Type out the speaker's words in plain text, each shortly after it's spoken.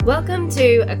Welcome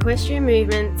to Equestrian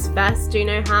Movement's First Do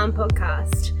No Harm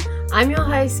podcast. I'm your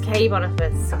host, Katie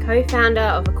Boniface, co-founder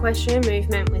of Equestrian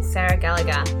Movement with Sarah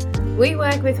Gallagher. We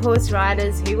work with horse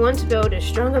riders who want to build a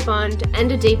stronger bond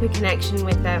and a deeper connection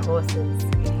with their horses.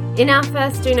 In our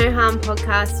First Do No Harm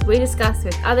podcast, we discuss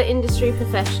with other industry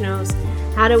professionals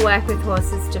how to work with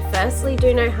horses to firstly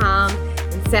do no harm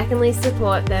and secondly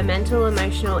support their mental,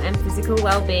 emotional and physical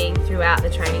well-being throughout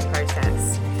the training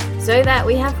process, so that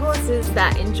we have horses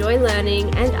that enjoy learning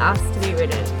and ask to be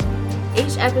ridden.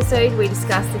 Each episode we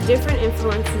discuss the different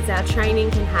influences our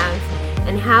training can have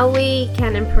and how we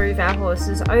can improve our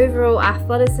horses' overall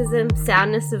athleticism,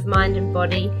 soundness of mind and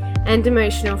body, and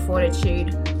emotional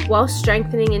fortitude, while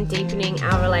strengthening and deepening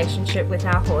our relationship with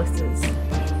our horses.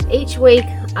 Each week,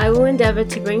 I will endeavour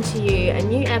to bring to you a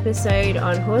new episode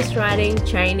on horse riding,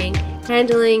 training,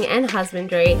 handling and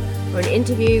husbandry, or an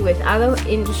interview with other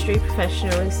industry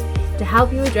professionals to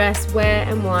help you address where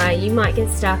and why you might get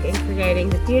stuck in creating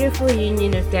the beautiful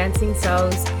union of dancing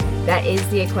souls that is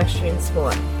the equestrian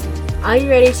sport. Are you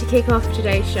ready to kick off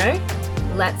today's show?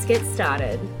 Let's get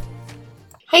started.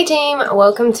 Hey team,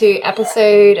 welcome to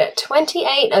episode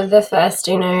 28 of the First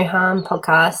Do No Harm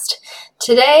podcast.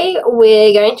 Today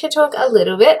we're going to talk a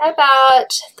little bit about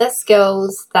the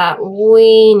skills that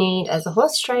we need as a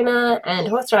horse trainer and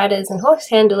horse riders and horse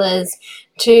handlers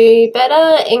to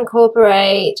better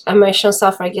incorporate emotional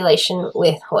self-regulation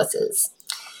with horses.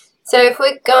 So if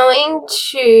we're going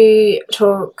to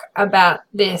talk about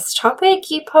this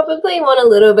topic, you probably want a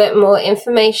little bit more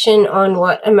information on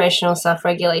what emotional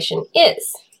self-regulation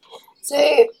is.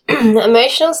 So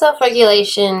emotional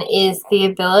self-regulation is the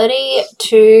ability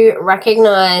to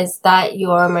recognize that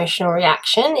your emotional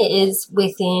reaction is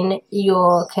within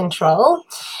your control,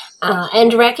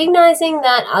 and recognizing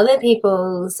that other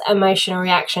people's emotional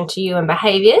reaction to you and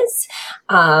behaviors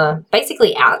are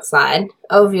basically outside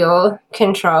of your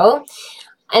control,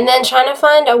 and then trying to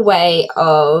find a way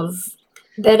of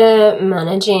better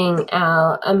managing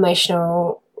our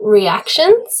emotional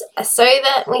reactions so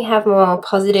that we have more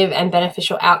positive and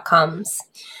beneficial outcomes.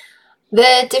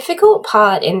 The difficult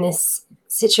part in this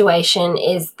situation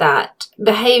is that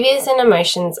behaviors and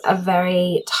emotions are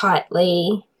very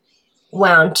tightly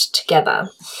wound together.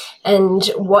 And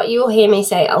what you'll hear me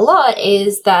say a lot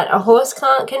is that a horse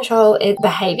can't control its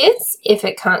behaviors if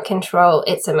it can't control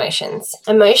its emotions.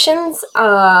 Emotions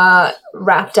are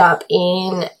wrapped up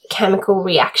in chemical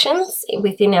reactions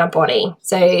within our body.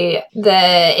 So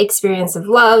the experience of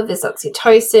love is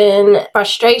oxytocin,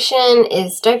 frustration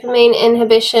is dopamine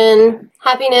inhibition,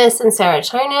 happiness and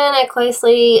serotonin are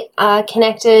closely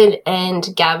connected,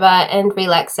 and GABA and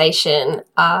relaxation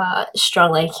are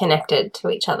strongly connected to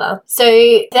each other. So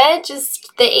they're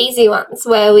just the easy ones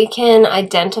where we can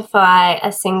identify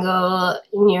a single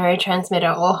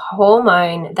neurotransmitter or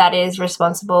hormone that is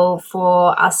responsible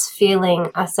for us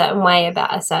feeling a certain way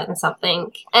about a certain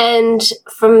something. And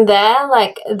from there,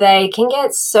 they can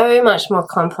get so much more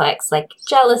complex, like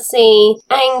jealousy,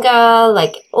 anger,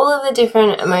 all of the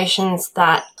different emotions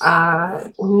that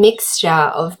are a mixture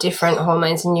of different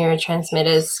hormones and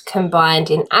neurotransmitters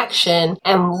combined in action.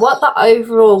 And what the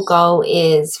overall goal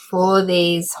is for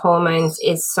these hormones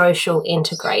is social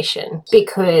integration.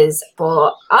 Because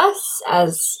for us,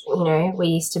 as you know, we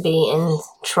used to be in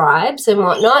tribes and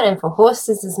whatnot, and for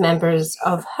horses as members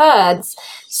of herds,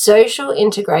 social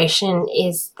integration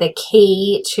is the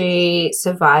key to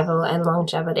survival and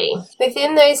longevity.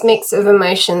 Within those mix of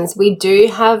emotions, we do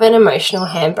have an emotional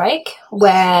handbrake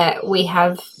where we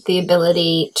have the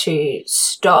ability to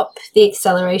stop the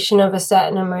acceleration of a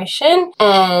certain emotion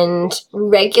and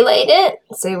regulate it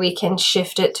so we can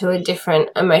shift it to a different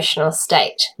emotional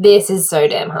state. This is so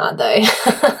damn hard though.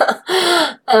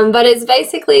 But it's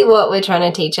basically what we're trying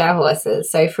to teach our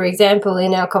horses. So for example,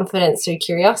 in our confidence through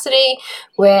curiosity,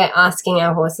 we're asking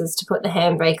our horses to put the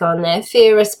handbrake on their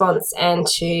fear response and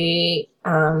to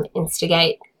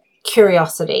instigate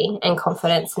curiosity and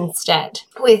confidence instead.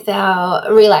 With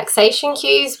our relaxation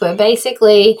cues, we're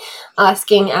basically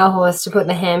asking our horse to put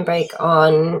the handbrake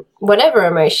on whatever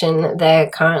emotion they're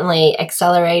currently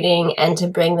accelerating and to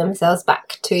bring themselves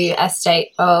back to a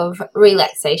state of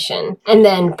relaxation and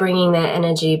then bringing their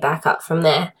energy back up from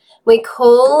there. We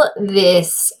call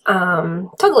this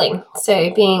toggling,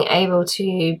 so being able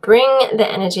to bring the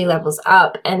energy levels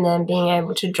up and then being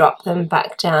able to drop them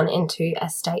back down into a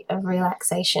state of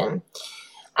relaxation.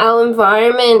 Our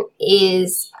environment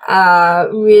is a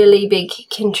really big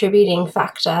contributing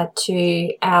factor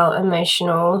to our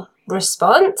emotional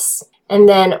response, and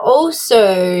then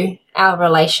also our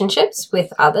relationships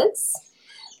with others,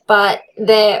 but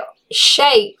they're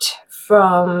shaped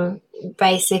from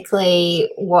basically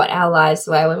what our lives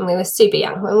were when we were super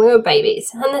young, when we were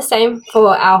babies. And the same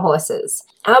for our horses.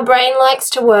 Our brain likes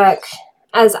to work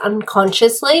as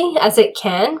unconsciously as it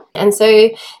can. And so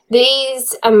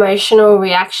these emotional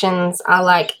reactions are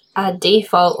like a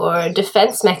default or a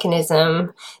defense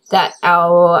mechanism that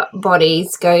our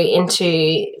bodies go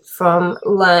into from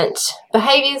learnt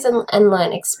behaviors and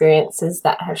learnt experiences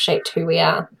that have shaped who we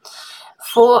are.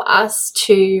 For us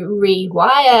to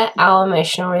rewire our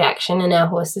emotional reaction and our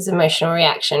horse's emotional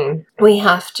reaction, we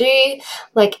have to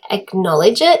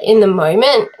acknowledge it in the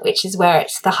moment, which is where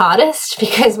it's the hardest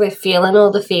because we're feeling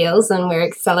all the feels and we're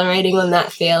accelerating on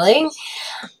that feeling.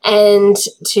 And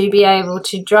to be able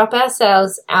to drop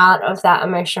ourselves out of that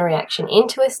emotional reaction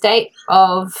into a state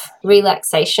of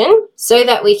relaxation so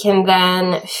that we can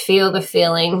then feel the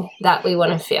feeling that we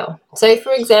want to feel. So,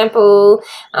 for example,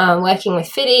 working with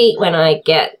Fiddy, when I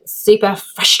get super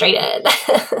frustrated,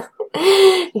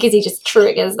 because he just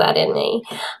triggers that in me,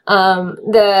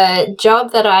 the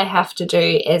job that I have to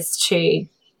do is to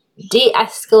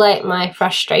de-escalate my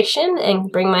frustration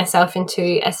and bring myself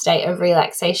into a state of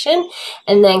relaxation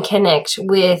and then connect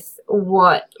with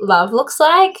what love looks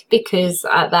like, because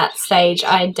at that stage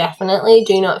I definitely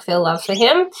do not feel love for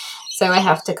him. So I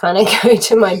have to kind of go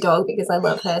to my dog because I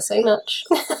love her so much.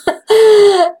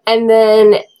 And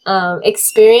then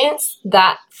experience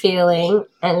that feeling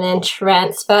and then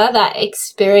transfer that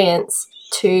experience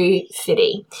to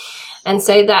Fiddy. And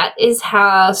so that is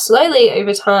how slowly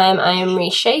over time I am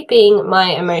reshaping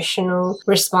my emotional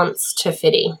response to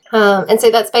Fiddy. And so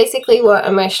that's basically what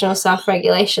emotional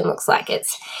self-regulation looks like.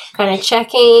 It's kind of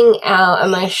checking our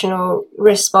emotional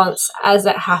response as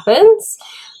it happens,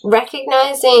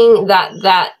 recognizing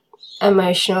that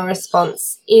emotional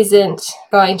response isn't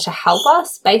going to help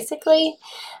us, basically,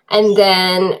 and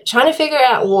then trying to figure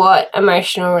out what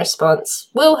emotional response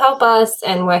will help us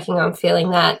and working on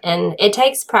feeling that. And it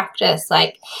takes practice.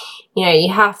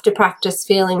 You have to practice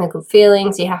feeling the good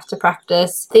feelings. You have to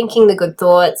practice thinking the good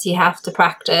thoughts. You have to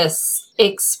practice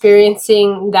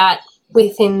experiencing that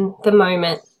within the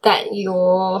moment that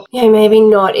you're maybe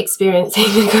not experiencing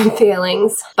the good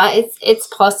feelings. But it's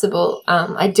possible.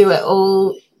 I do it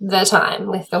all the time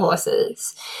with the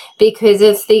horses because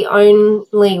it's the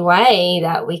only way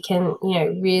that we can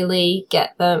really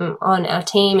get them on our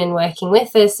team and working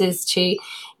with us, is to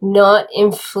not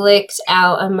inflict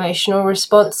our emotional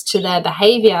response to their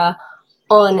behavior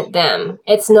on them.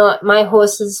 It's not my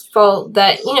horse's fault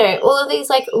that all of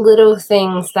these little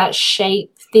things that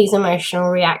shape these emotional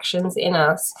reactions in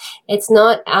us. It's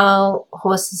not our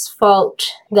horse's fault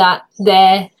that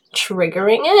they're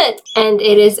triggering it, and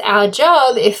it is our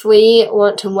job, if we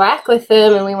want to work with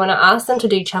them and we want to ask them to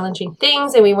do challenging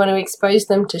things and we want to expose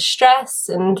them to stress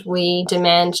and we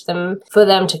demand for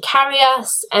them to carry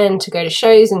us and to go to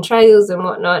shows and trails and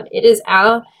whatnot, it is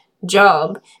our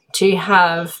job to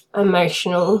have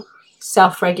emotional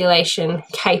self-regulation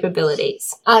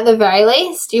capabilities. At the very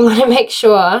least, you want to make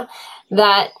sure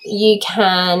that you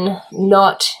can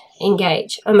not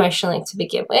engage emotionally to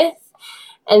begin with.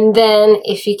 And then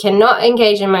if you cannot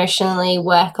engage emotionally,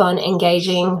 work on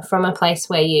engaging from a place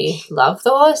where you love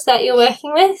the horse that you're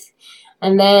working with.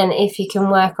 And then if you can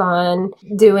work on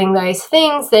doing those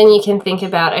things, then you can think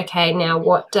about, okay, now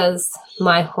what does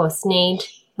my horse need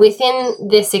within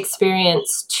this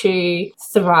experience to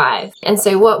thrive? And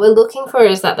so what we're looking for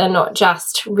is that they're not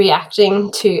just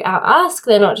reacting to our ask,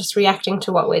 they're not just reacting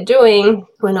to what we're doing,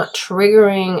 we're not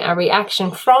triggering a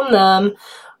reaction from them.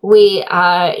 We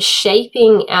are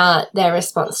shaping out their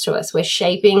response to us. We're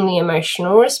shaping the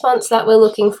emotional response that we're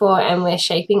looking for, and we're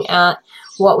shaping out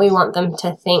what we want them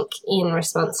to think in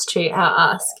response to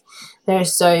our ask. There are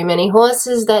so many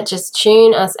horses that just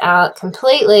tune us out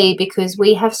completely because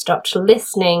we have stopped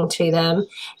listening to them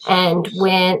and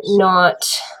we're not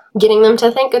getting them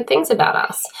to think good things about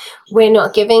us. We're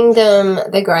not giving them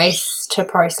the grace to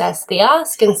process the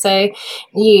ask, and so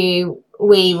we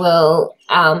will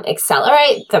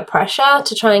accelerate the pressure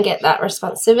to try and get that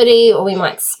responsivity, or we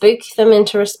might spook them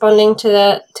into responding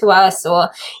to us, or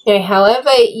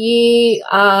however you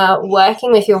are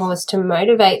working with your horse to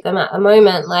motivate them at the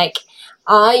moment.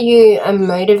 Are you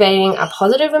motivating a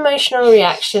positive emotional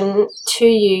reaction to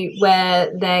you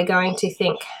where they're going to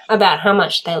think about how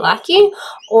much they like you,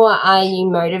 or are you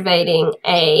motivating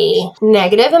a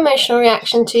negative emotional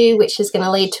reaction to you, which is going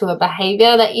to lead to a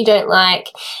behavior that you don't like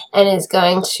and is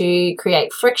going to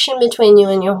create friction between you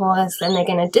and your horse, and they're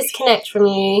going to disconnect from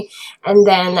you, and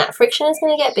then that friction is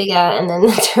going to get bigger, and then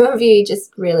the two of you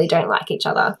just really don't like each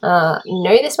other.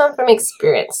 Know this one from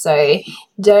experience. So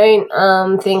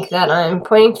Don't think that I'm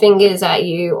pointing fingers at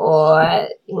you or,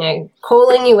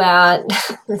 calling you out.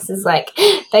 This is like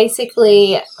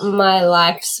basically my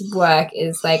life's work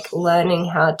is like learning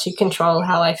how to control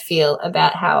how I feel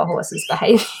about how a horse is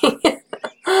behaving.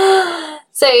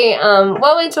 So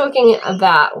why we're talking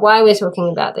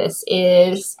about this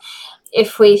is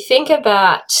if we think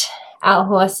about our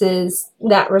horses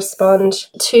that respond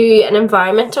to an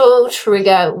environmental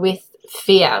trigger with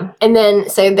fear, and then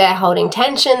so they're holding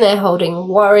tension, they're holding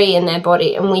worry in their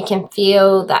body, and we can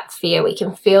feel that fear, we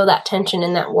can feel that tension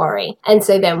and that worry, and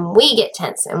so then we get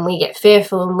tense and we get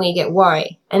fearful and we get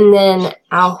worried, and then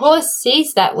our horse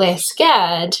sees that we're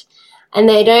scared, and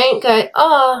they don't go,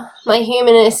 oh, my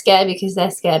human is scared because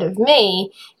they're scared of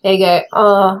me. They go,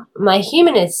 oh, my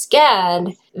human is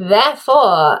scared,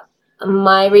 therefore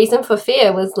my reason for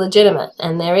fear was legitimate,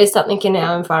 and there is something in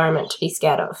our environment to be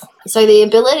scared of. So the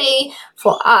ability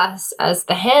for us as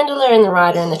the handler and the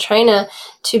rider and the trainer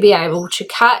to be able to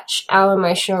catch our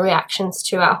emotional reactions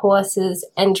to our horses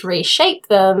and reshape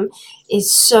them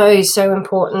is so, so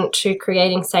important to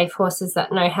creating safe horses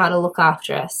that know how to look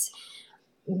after us.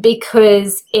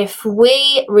 Because if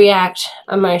we react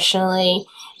emotionally,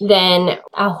 then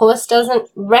our horse doesn't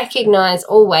recognize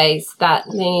always that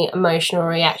the emotional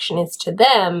reaction is to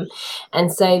them.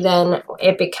 And so then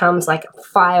it becomes like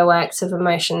fireworks of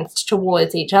emotions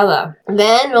towards each other.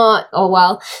 They're not,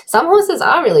 some horses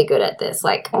are really good at this.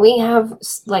 Like we have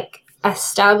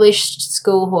established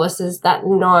school horses that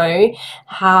know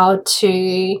how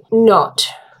to not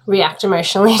react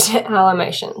emotionally to our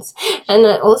emotions. And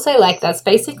also that's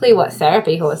basically what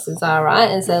therapy horses are, right?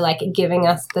 Is they're giving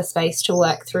us the space to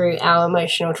work through our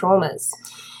emotional traumas.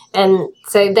 And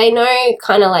so they know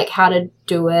kind of how to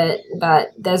do it, but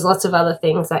there's lots of other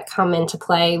things that come into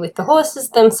play with the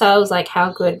horses themselves, like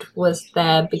how good was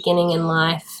their beginning in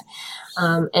life,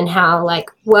 and how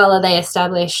well are they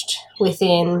established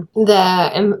within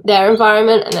their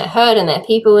environment and their herd and their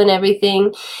people and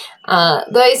everything.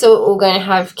 Those are all going to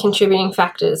have contributing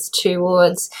factors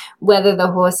towards whether the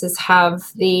horses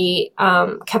have the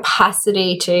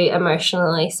capacity to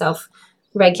emotionally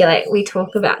self-regulate. We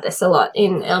talk about this a lot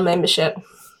in our membership.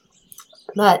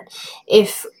 But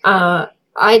if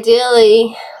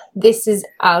ideally this is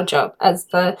our job as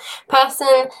the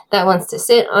person that wants to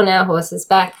sit on our horse's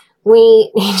back,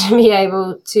 we need to be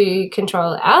able to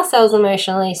control ourselves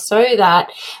emotionally so that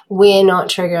we're not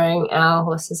triggering our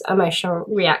horse's emotional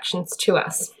reactions to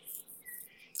us.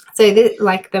 So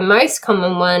the most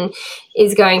common one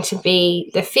is going to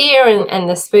be the fear and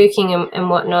the spooking and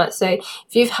whatnot. So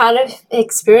if you've had an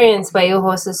experience where your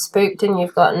horse is spooked and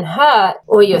you've gotten hurt,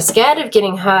 or you're scared of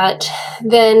getting hurt,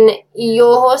 then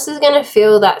your horse is going to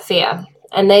feel that fear.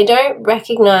 And they don't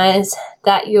recognize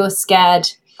that you're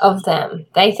scared of them.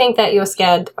 They think that you're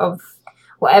scared of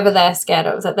whatever they're scared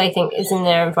of, that they think is in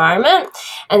their environment.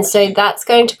 And so that's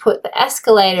going to put the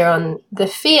escalator on the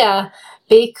fear,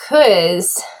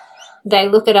 because they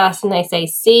look at us and they say,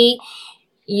 see,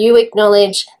 you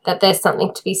acknowledge that there's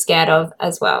something to be scared of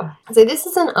as well. So this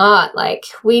is an art.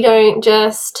 We don't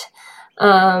just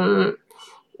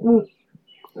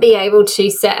be able to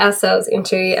set ourselves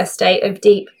into a state of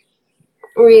deep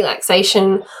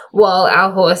relaxation while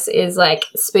our horse is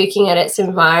spooking at its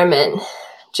environment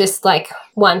just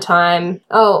one time,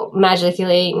 oh,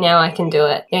 magically now I can do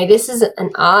it. This is an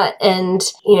art, and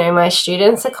my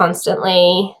students are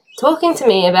constantly talking to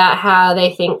me about how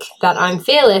they think that I'm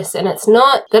fearless, and it's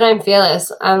not that I'm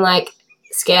fearless. I'm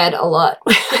scared a lot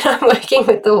when I'm working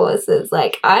with the horses.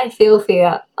 I feel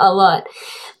fear a lot.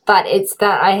 But it's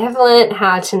that I have learned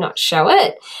how to not show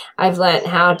it. I've learned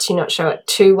how to not show it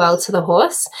too well to the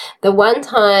horse. The one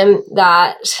time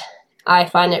that I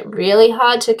find it really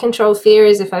hard to control fear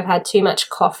is if I've had too much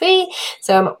coffee.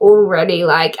 So I'm already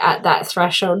at that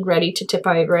threshold, ready to tip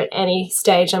over at any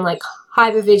stage. I'm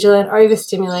hypervigilant,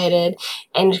 overstimulated,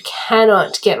 and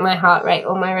cannot get my heart rate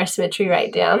or my respiratory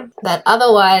rate down. But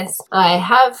otherwise, I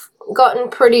have gotten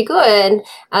pretty good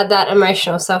at that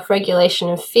emotional self-regulation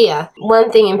of fear.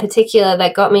 One thing in particular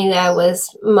that got me there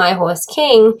was my horse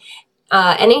King.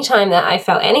 Anytime that I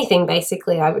felt anything,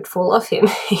 basically, I would fall off him.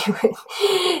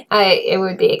 It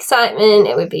would be excitement,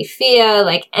 it would be fear,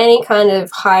 any kind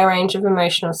of high range of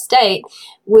emotional state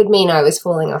would mean I was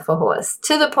falling off a horse.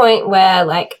 To the point where,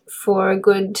 for a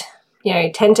good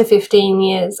 10 to 15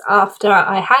 years after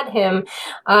I had him,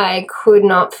 I could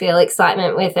not feel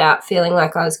excitement without feeling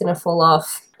like I was going to fall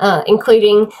off,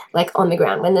 including on the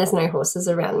ground when there's no horses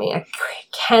around me. I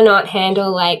cannot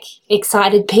handle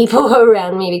excited people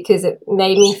around me because it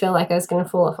made me feel like I was going to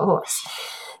fall off a horse.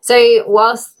 So So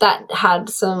whilst that had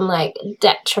some like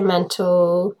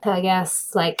detrimental, I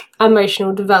guess, like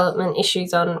emotional development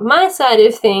issues on my side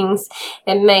of things,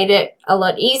 it made it a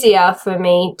lot easier for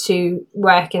me to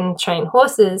work and train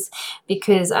horses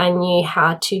because I knew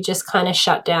how to just kind of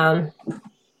shut down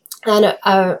an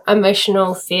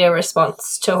emotional fear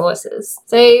response to horses.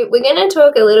 So we're going to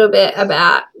talk a little bit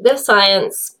about the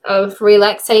science of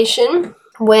relaxation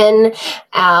when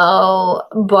our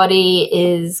body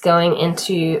is going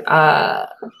into a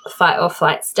fight or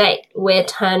flight state. We're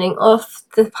turning off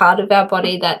the part of our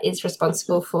body that is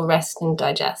responsible for rest and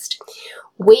digest.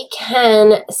 We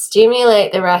can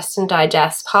stimulate the rest and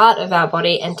digest part of our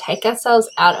body and take ourselves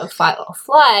out of fight or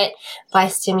flight by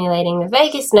stimulating the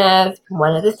vagus nerve.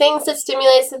 One of the things that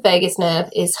stimulates the vagus nerve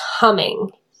is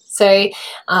humming. So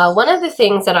one of the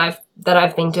things that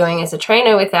I've been doing as a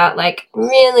trainer without like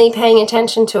really paying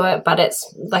attention to it, but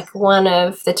it's like one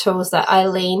of the tools that I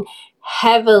lean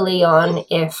heavily on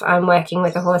if I'm working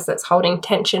with a horse that's holding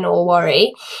tension or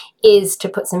worry, is to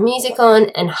put some music on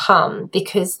and hum,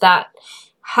 because that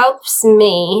helps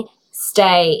me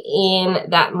stay in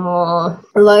that more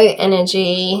low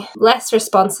energy, less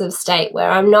responsive state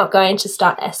where I'm not going to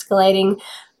start escalating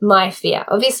my fear.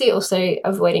 Obviously also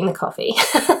avoiding the coffee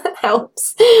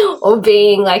helps, or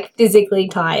being like physically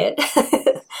tired.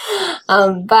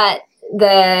 But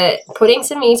the putting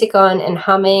some music on and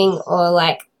humming or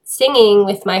like singing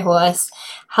with my horse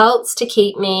helps to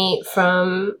keep me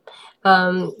from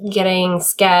getting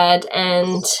scared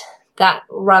and that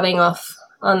rubbing off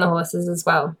on the horses as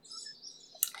well.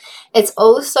 It's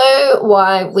also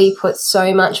why we put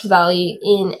so much value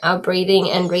in our breathing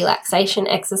and relaxation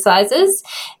exercises.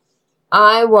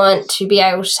 I want to be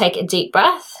able to take a deep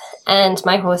breath, and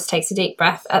my horse takes a deep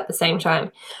breath at the same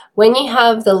time. When you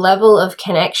have the level of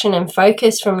connection and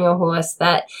focus from your horse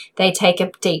that they take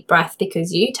a deep breath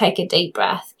because you take a deep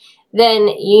breath, then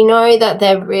you know that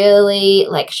they're really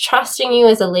like trusting you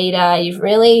as a leader. You're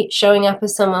really showing up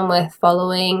as someone worth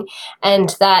following,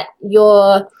 and that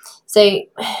so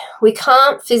we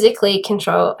can't physically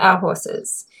control our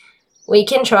horses. We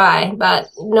can try, but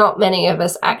not many of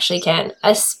us actually can,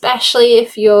 especially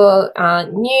if you're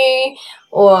new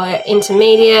or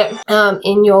intermediate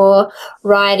in your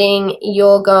riding.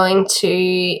 You're going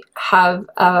to have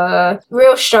a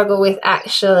real struggle with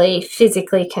actually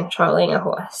physically controlling a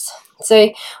horse.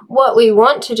 So what we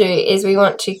want to do is we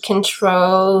want to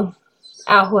control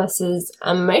our horse's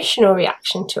emotional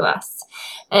reaction to us.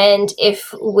 And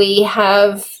if we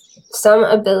have some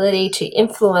ability to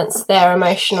influence their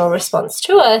emotional response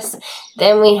to us,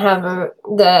 then we have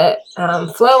the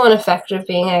flow-on effect of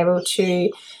being able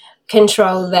to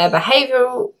control their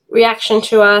behavioral reaction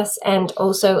to us and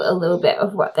also a little bit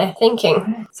of what they're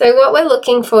thinking. So what we're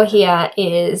looking for here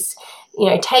is,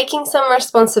 taking some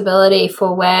responsibility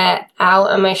for where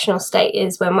our emotional state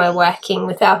is when we're working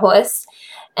with our horse.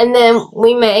 And then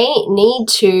we may need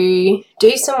to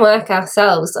do some work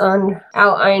ourselves on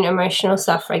our own emotional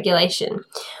self-regulation.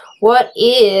 What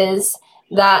is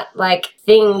that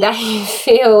thing that you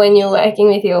feel when you're working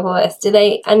with your horse? Do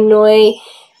they annoy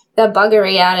the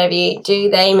buggery out of you? Do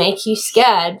they make you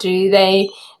scared? Do they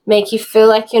make you feel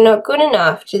like you're not good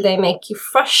enough? Do they make you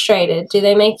frustrated? Do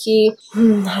they make you,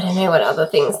 I don't know what other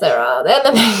things there are. They're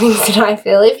the main things that I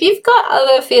feel. If you've got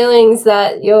other feelings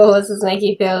that your horses make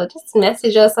you feel, just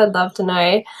message us. I'd love to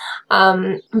know.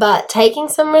 But taking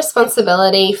some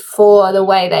responsibility for the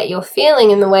way that you're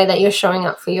feeling and the way that you're showing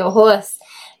up for your horse,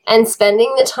 and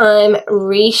spending the time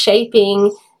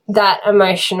reshaping that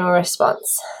emotional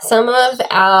response. Some of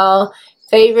our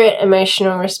favorite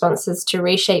emotional responses to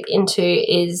reshape into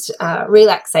is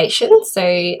relaxation. So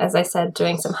as I said,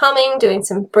 doing some humming, doing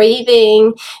some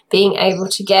breathing, being able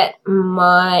to get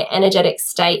my energetic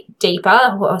state deeper.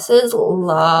 Horses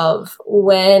love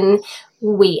when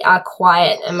we are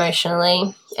quiet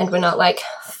emotionally and we're not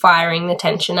firing the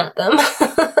tension at them.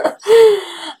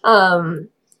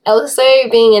 Also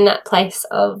being in that place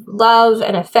of love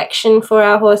and affection for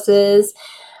our horses.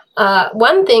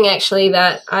 One thing actually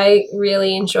that I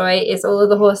really enjoy is all of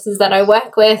the horses that I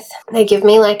work with, they give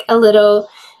me a little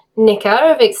nicker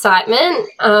of excitement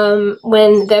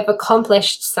when they've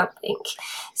accomplished something.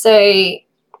 So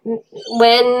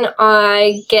when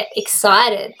I get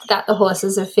excited that the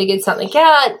horses have figured something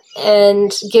out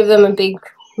and give them a big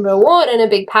reward and a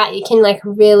big pat, you can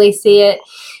really see it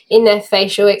in their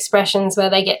facial expressions where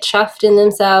they get chuffed in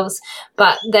themselves,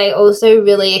 but they also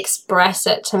really express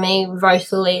it to me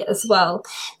vocally as well.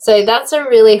 So that's a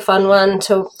really fun one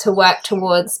to work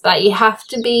towards, but you have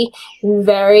to be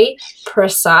very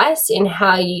precise in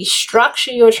how you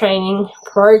structure your training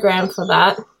program for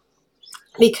that.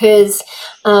 because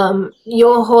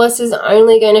your horse is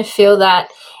only going to feel that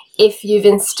if you've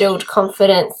instilled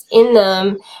confidence in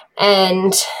them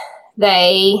and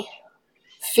they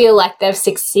feel like they've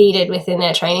succeeded within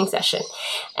their training session.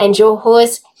 And your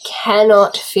horse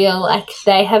cannot feel like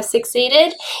they have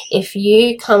succeeded if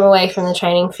you come away from the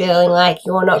training feeling like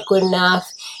you're not good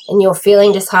enough and you're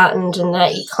feeling disheartened and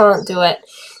that you can't do it.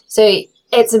 So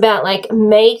it's about like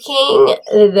making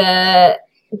the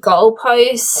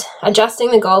goalposts,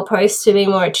 adjusting the goalposts to be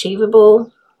more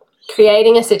achievable,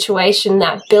 creating a situation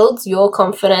that builds your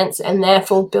confidence and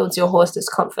therefore builds your horse's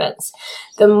confidence.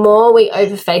 The more we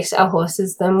overface our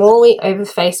horses, the more we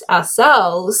overface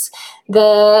ourselves,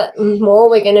 the more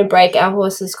we're going to break our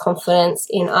horse's confidence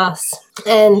in us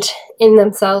and in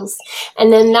themselves.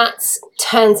 And then that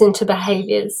turns into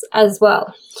behaviors as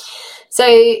well. So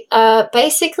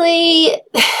basically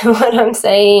what I'm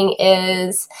saying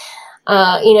is,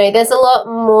 there's a lot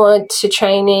more to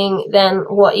training than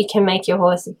what you can make your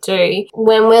horse do.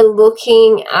 When we're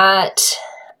looking at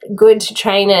good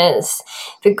trainers,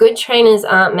 the good trainers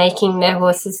aren't making their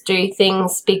horses do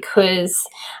things because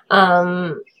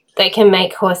they can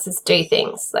make horses do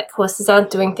things. Like, horses aren't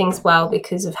doing things well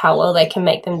because of how well they can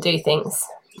make them do things.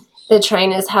 The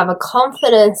trainers have a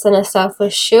confidence and a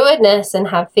self-assuredness and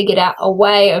have figured out a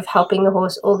way of helping the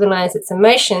horse organize its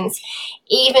emotions,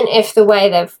 even if the way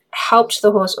they've helped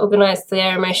the horse organize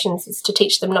their emotions is to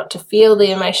teach them not to feel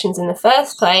the emotions in the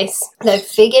first place. They've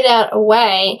figured out a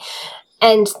way,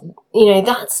 and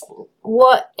that's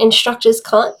what instructors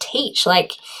can't teach.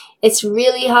 Like, it's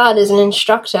really hard as an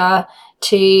instructor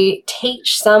to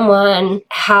teach someone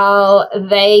how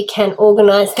they can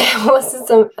organize their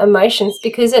horse's emotions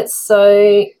because it's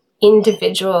so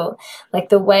individual. Like,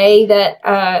 the way that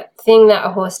a thing that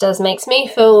a horse does makes me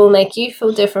feel will make you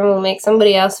feel different, will make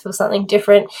somebody else feel something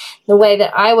different. The way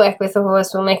that I work with a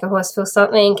horse will make a horse feel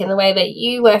something, and the way that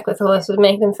you work with a horse would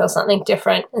make them feel something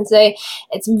different. And so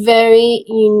it's very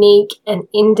unique and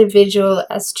individual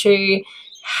as to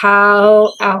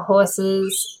how our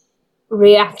horses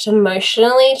react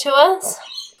emotionally to us.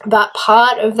 But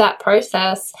part of that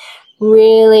process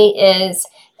really is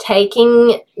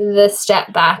taking the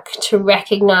step back to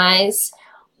recognize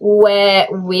where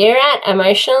we're at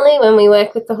emotionally when we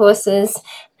work with the horses,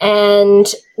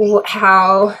 and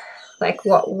how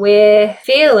what we're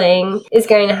feeling is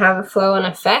going to have a flow-on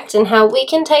effect, and how we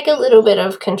can take a little bit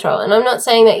of control. And I'm not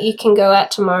saying that you can go out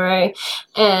tomorrow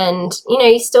and,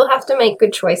 you still have to make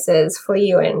good choices for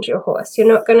you and your horse. You're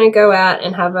not going to go out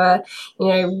and have a,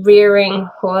 rearing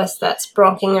horse that's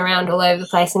bronking around all over the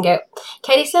place and go,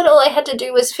 Katie said all I had to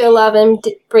do was feel love and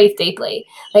breathe deeply.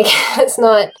 That's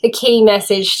not the key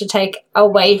message to take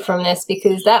away from this,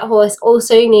 because that horse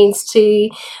also needs to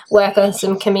work on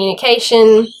some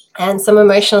communication and some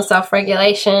emotional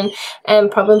self-regulation, and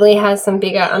probably has some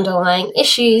bigger underlying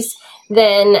issues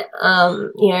than,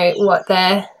 what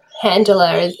their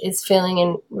handler is feeling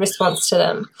in response to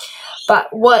them. But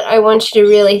what I want you to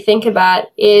really think about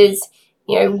is,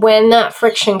 when that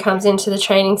friction comes into the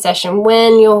training session,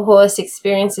 when your horse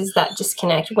experiences that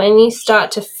disconnect, when you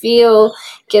start to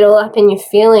get all up in your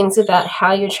feelings about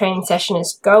how your training session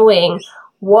is going,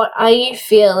 what are you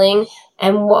feeling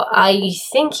and what are you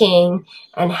thinking,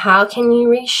 and how can you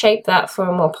reshape that for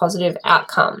a more positive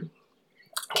outcome?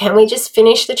 Can we just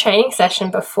finish the training session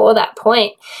before that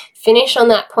point? Finish on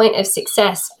that point of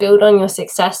success, build on your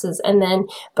successes, and then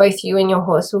both you and your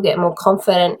horse will get more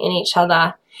confident in each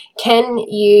other. Can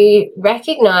you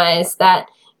recognize that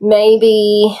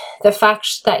maybe the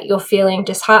fact that you're feeling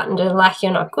disheartened and like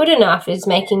you're not good enough is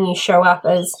making you show up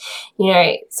as,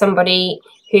 somebody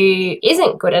who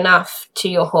isn't good enough to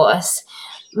your horse?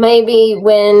 Maybe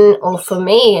or for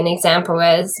me, an example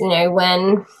is,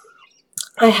 when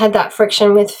I had that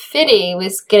friction with Fiddy,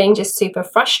 was getting just super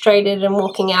frustrated and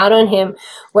walking out on him,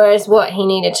 whereas what he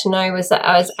needed to know was that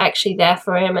I was actually there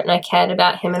for him and I cared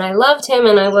about him and I loved him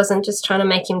and I wasn't just trying to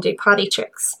make him do party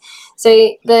tricks. So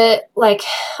the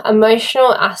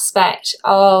emotional aspect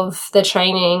of the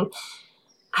training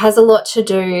has a lot to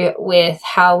do with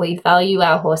how we value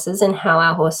our horses and how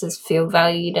our horses feel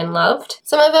valued and loved.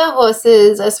 Some of our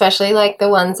horses, especially the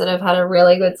ones that have had a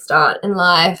really good start in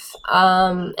life,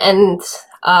 and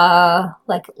are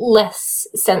less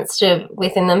sensitive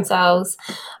within themselves,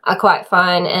 are quite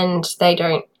fine, and they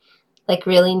don't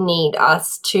really need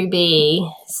us to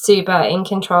be super in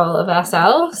control of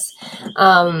ourselves.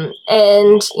 And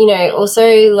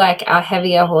also our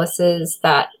heavier horses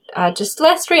that are just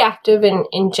less reactive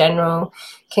in general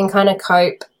can kind of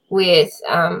cope with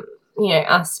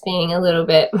us being a little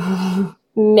bit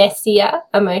messier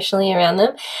emotionally around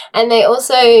them. And they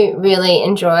also really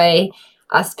enjoy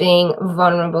us being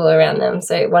vulnerable around them.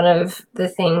 So one of the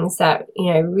things that,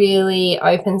 really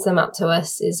opens them up to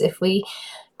us is if we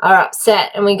are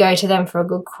upset and we go to them for a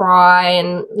good cry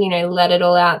and, let it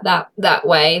all out that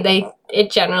way. It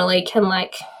generally can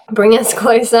bring us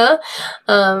closer,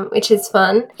 which is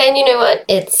fun. And you know what?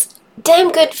 It's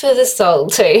damn good for the soul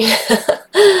too.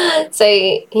 So,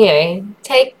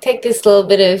 take this little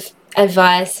bit of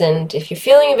advice, and if you're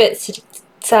feeling a bit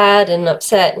sad and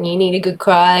upset and you need a good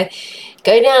cry,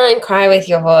 go down and cry with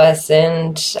your horse,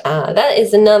 and that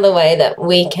is another way that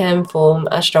we can form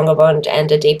a stronger bond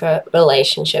and a deeper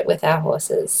relationship with our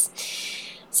horses.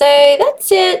 So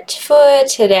that's it for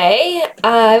today.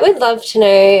 I would love to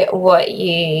know what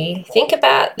you think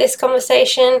about this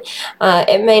conversation.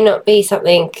 It may not be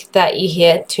something that you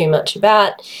hear too much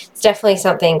about. It's definitely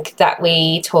something that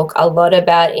we talk a lot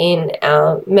about in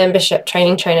our membership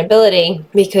training trainability,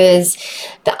 because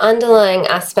the underlying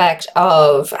aspect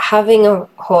of having a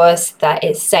horse that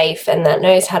is safe and that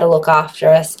knows how to look after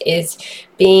us is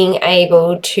being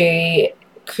able to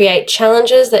create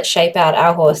challenges that shape out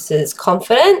our horse's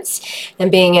confidence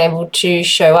and being able to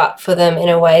show up for them in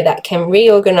a way that can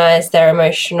reorganize their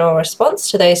emotional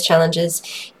response to those challenges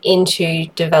into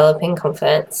developing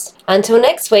confidence. Until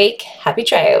next week, happy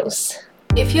trails.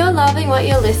 If you're loving what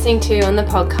you're listening to on the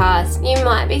podcast, you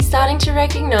might be starting to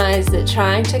recognize that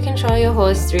trying to control your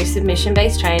horse through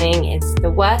submission-based training is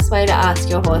the worst way to ask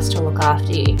your horse to look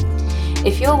after you.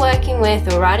 If you're working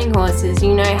with or riding horses,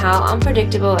 you know how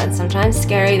unpredictable and sometimes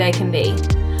scary they can be.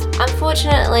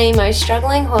 Unfortunately, most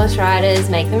struggling horse riders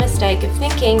make the mistake of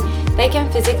thinking they can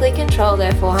physically control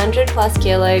their 400 plus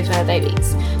kilo fur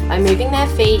babies by moving their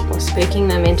feet or spooking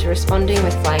them into responding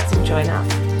with flags and join up.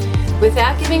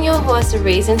 Without giving your horse a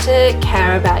reason to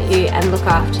care about you and look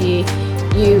after you,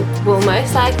 you will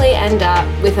most likely end up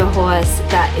with a horse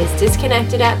that is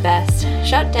disconnected at best,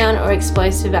 shut down or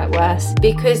explosive at worst,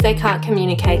 because they can't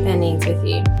communicate their needs with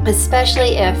you,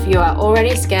 especially if you are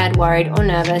already scared, worried or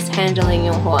nervous handling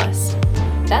your horse.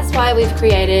 That's why we've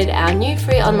created our new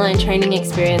free online training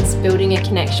experience, Building a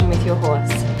Connection with Your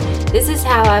Horse. This is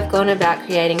how I've gone about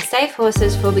creating safe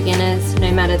horses for beginners,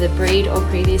 no matter the breed or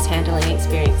previous handling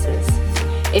experiences.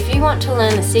 If you want to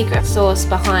learn the secret sauce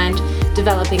behind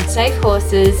developing safe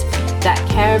horses that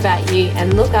care about you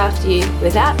and look after you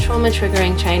without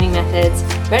trauma-triggering training methods,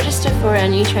 register for our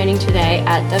new training today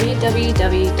at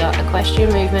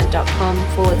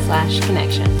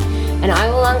www.equestrianmovement.com/connection. And I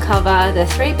will uncover the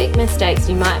 3 big mistakes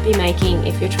you might be making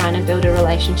if you're trying to build a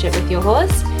relationship with your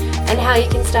horse, and how you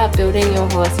can start building your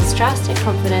horse's trust and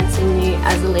confidence in you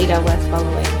as a leader worth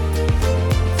following.